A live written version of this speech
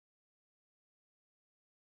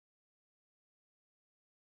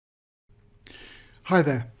Hi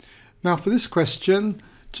there. Now for this question,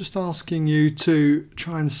 just asking you to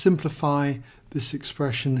try and simplify this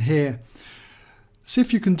expression here. See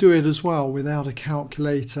if you can do it as well without a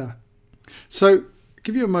calculator. So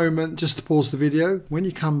give you a moment just to pause the video. When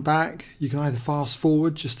you come back, you can either fast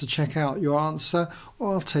forward just to check out your answer,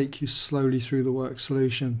 or I'll take you slowly through the work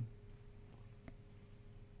solution.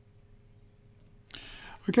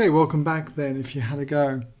 Okay, welcome back then if you had a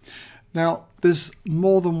go. Now, there's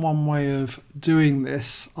more than one way of doing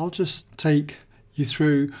this. I'll just take you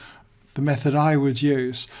through the method I would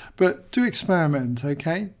use, but do experiment,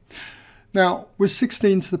 okay? Now, with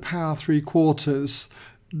 16 to the power 3/4,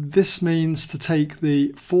 this means to take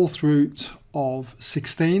the fourth root of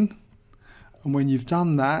 16, and when you've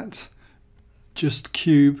done that, just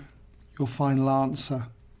cube your final answer.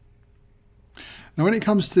 Now, when it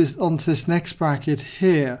comes to onto this next bracket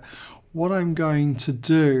here, what I'm going to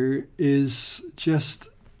do is just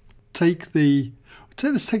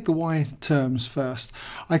let's take the y terms first.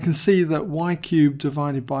 I can see that y cubed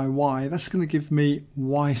divided by y, that's going to give me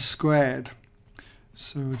y squared.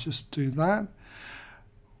 So we'll just do that.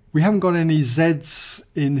 We haven't got any z's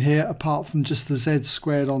in here apart from just the z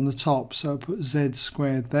squared on the top, so I'll put z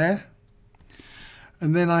squared there.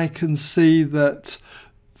 And then I can see that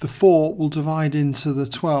the 4 will divide into the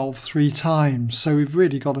 12 3 times. So we've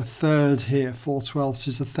really got a third here. 4/12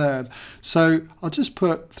 is a third. So I'll just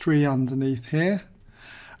put 3 underneath here.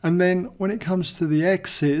 And then when it comes to the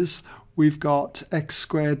x's, we've got x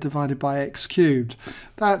squared divided by x cubed.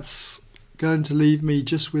 That's going to leave me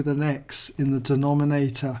just with an x in the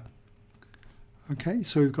denominator. Okay,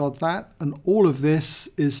 so we've got that. And all of this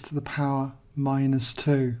is to the power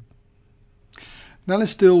 -2. Now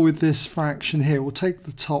let's deal with this fraction here. We'll take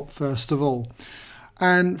the top first of all.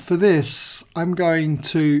 And for this, I'm going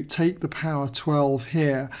to take the power 12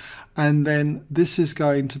 here, and then this is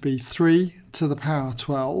going to be 3 to the power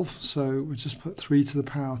 12. So we'll just put 3 to the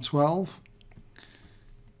power 12.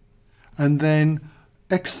 And then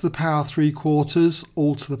x to the power 3/4,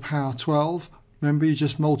 all to the power 12. Remember, you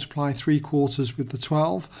just multiply 3/4 with the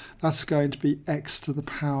 12. That's going to be x to the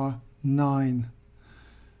power 9.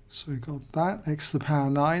 So we've got that, x to the power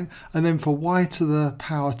 9. And then for y to the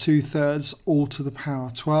power 2/3, all to the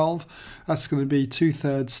power 12, that's going to be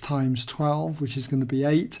 2/3 times 12, which is going to be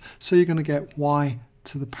 8. So you're going to get y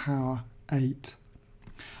to the power 8.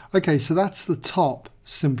 Okay, so that's the top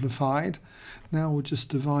simplified. Now we'll just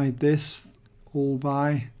divide this all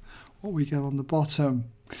by what we get on the bottom.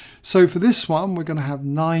 So for this one, we're going to have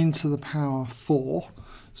 9 to the power 4.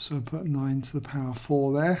 So we'll put 9 to the power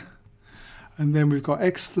 4 there. And then we've got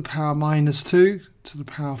x to the power -2 to the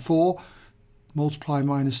power 4. Multiply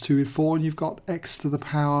 -2 with 4, and you've got x to the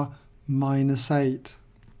power -8.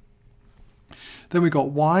 Then we've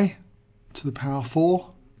got y to the power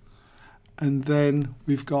 4. And then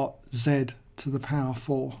we've got z to the power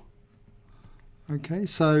 4. Okay,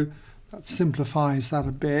 so that simplifies that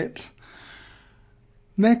a bit.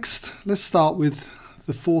 Next, let's start with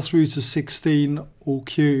the fourth root of 16 all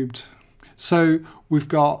cubed. So we've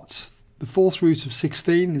got the fourth root of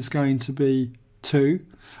 16 is going to be 2,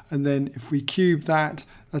 and then if we cube that,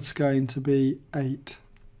 that's going to be 8.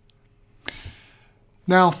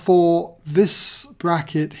 Now for this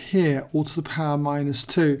bracket here, all to the power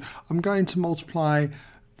 -2, I'm going to multiply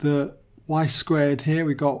the y squared here.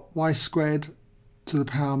 We've got y squared to the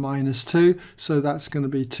power -2, so that's going to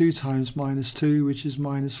be 2 times -2, which is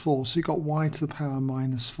 -4. So you've got y to the power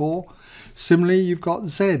 -4. Similarly, you've got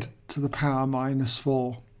z to the power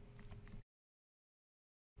 -4.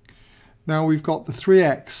 Now we've got the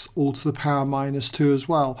 3x all to the power -2 as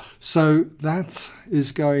well. So that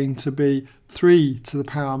is going to be 3 to the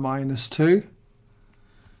power -2.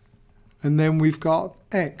 And then we've got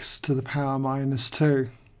x to the power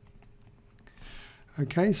 -2.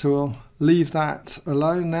 Okay, so we'll leave that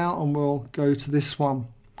alone now and we'll go to this one.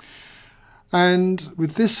 And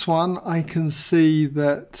with this one, I can see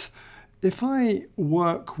that if I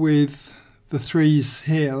work with the 3's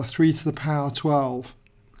here, the 3 to the power 12,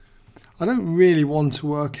 I don't really want to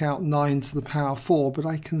work out 9 to the power 4, but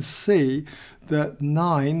I can see that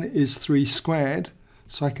 9 is 3 squared.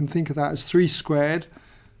 So I can think of that as 3 squared,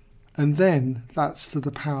 and then that's to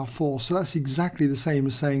the power 4. So that's exactly the same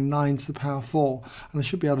as saying 9 to the power 4. And I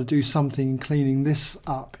should be able to do something in cleaning this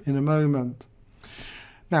up in a moment.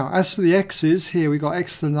 Now, as for the x's, here we got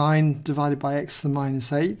x to the 9 divided by x to the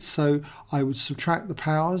 -8. So I would subtract the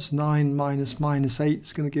powers. 9 minus -8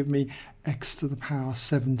 is going to give me x to the power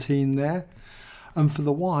 17 there. And for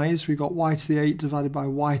the y's, we've got y to the 8 divided by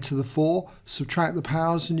y to the 4. Subtract the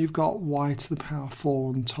powers, and you've got y to the power 4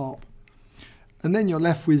 on top. And then you're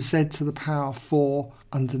left with z to the power 4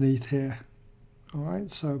 underneath here. All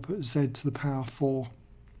right, so put z to the power 4.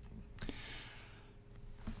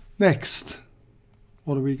 Next,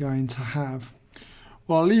 what are we going to have?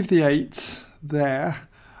 Well, I'll leave the 8 there,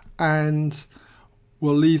 and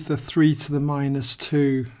we'll leave the 3 to the minus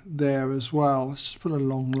 2 there as well. Let's just put a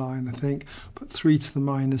long line, I think. Put 3 to the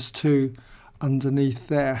minus 2 underneath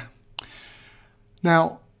there.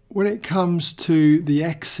 Now, when it comes to the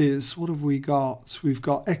x's, what have we got? We've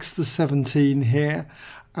got x to the 17 here,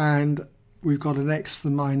 and we've got an x to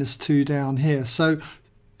the minus 2 down here. So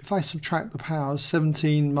if I subtract the powers,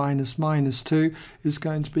 17 minus minus 2 is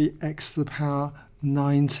going to be x to the power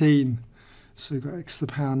 19. So we've got x to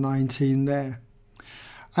the power 19 there.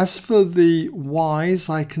 As for the y's,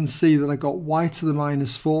 I can see that I got y to the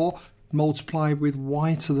minus 4 multiplied with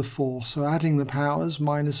y to the 4. So adding the powers,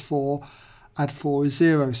 minus 4, add 4 is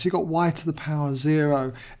 0. So you've got y to the power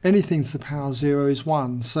 0. Anything to the power 0 is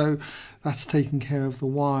 1. So that's taking care of the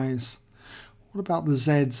y's. What about the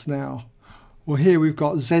z's now? Well, here we've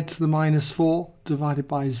got z to the minus 4 divided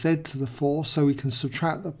by z to the 4. So we can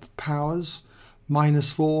subtract the powers.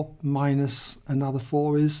 Minus 4 minus another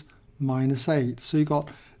 4 is minus 8. So you've got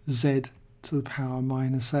z to the power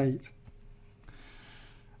minus 8.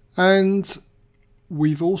 And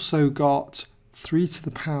we've also got 3 to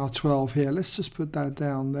the power 12 here. Let's just put that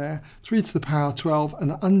down there. 3 to the power 12,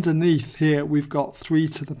 and underneath here we've got 3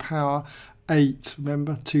 to the power 8.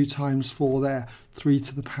 Remember, 2 times 4 there. 3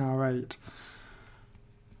 to the power 8.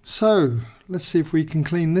 So let's see if we can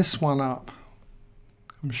clean this one up.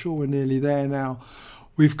 I'm sure we're nearly there now.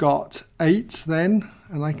 We've got 8 then,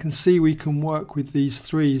 and I can see we can work with these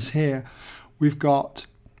 3's here. We've got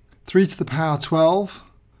 3 to the power 12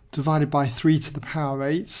 divided by 3 to the power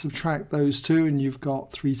 8. Subtract those two and you've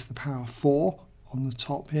got 3 to the power 4 on the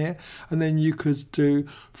top here. And then you could do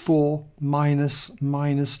 4 minus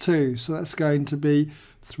minus 2. So that's going to be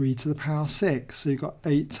 3 to the power 6. So you've got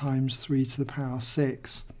 8 times 3 to the power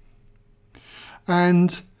 6.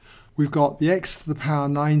 And we've got the x to the power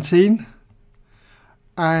 19.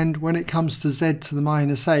 And when it comes to z to the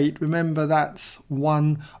minus 8, remember that's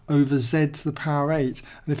 1 over z to the power 8.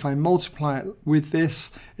 And if I multiply it with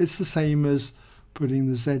this, it's the same as putting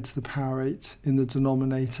the z to the power 8 in the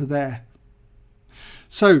denominator there.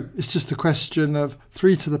 So it's just a question of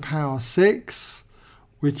 3 to the power 6,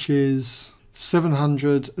 which is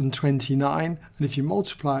 729. And if you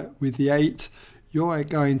multiply it with the 8, you're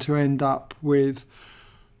going to end up with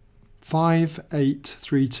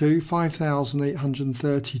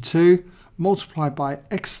 5,832 multiplied by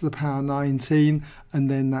x to the power 19, and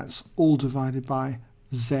then that's all divided by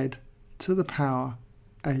z to the power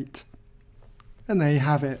 8. And there you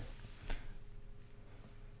have it.